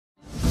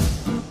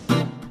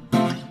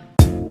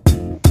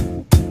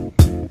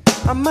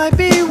I might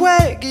be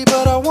waggy,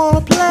 but I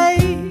wanna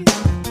play.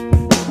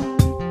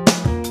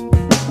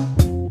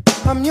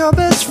 I'm your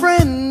best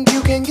friend,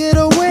 you can get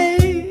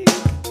away.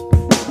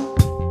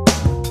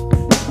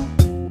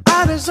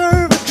 I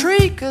deserve a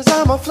treat, cause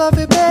I'm a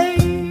fluffy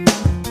babe.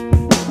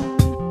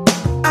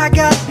 I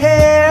got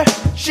hair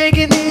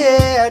shaking the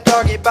air,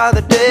 doggy by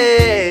the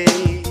day.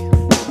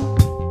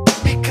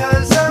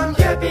 Because I'm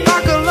happy.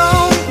 Rock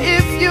alone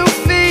if you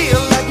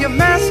feel like your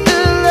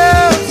master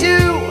loves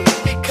you.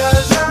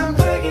 Because I'm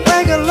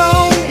wag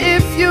alone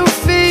if you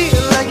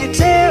feel like your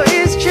tail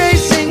is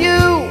chasing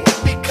you.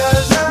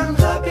 Because I'm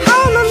happy.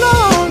 Howl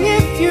along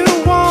if you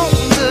want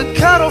to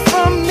cuddle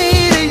from me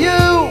to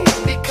you.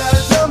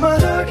 Because I'm a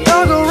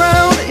dog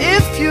around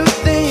if you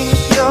think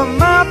you're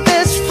my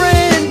best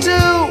friend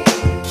too.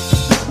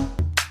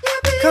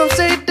 Come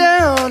stay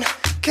down,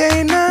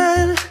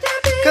 K9.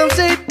 Come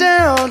stay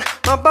down,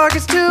 my bark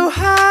is too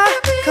high.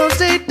 Come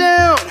stay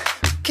down,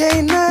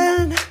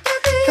 K9.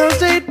 Come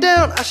stay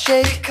down, I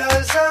shake.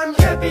 Cause I'm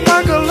happy.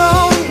 Bark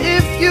along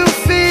if you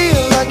feel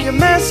like your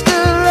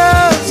master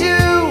loves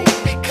you.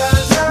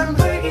 Because I'm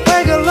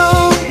wag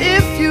along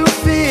if you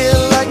feel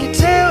like your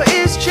tail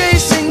is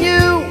chasing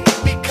you.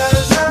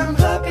 Because I'm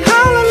happy.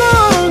 Howl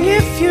along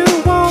if you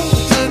want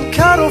to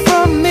cuddle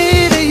from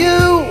me to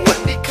you.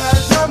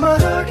 Because I'm a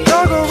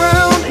dog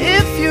around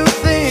if you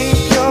think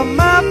you're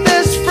my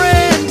best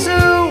friend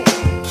too.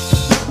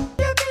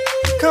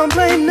 Come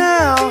play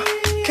now,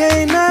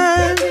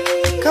 K9.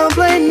 Come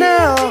play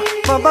now,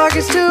 my bark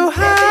is too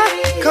high.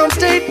 Come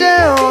stay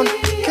down,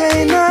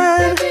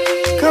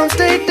 K9. Come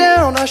stay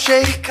down, I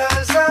shake.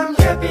 Cause I'm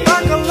happy.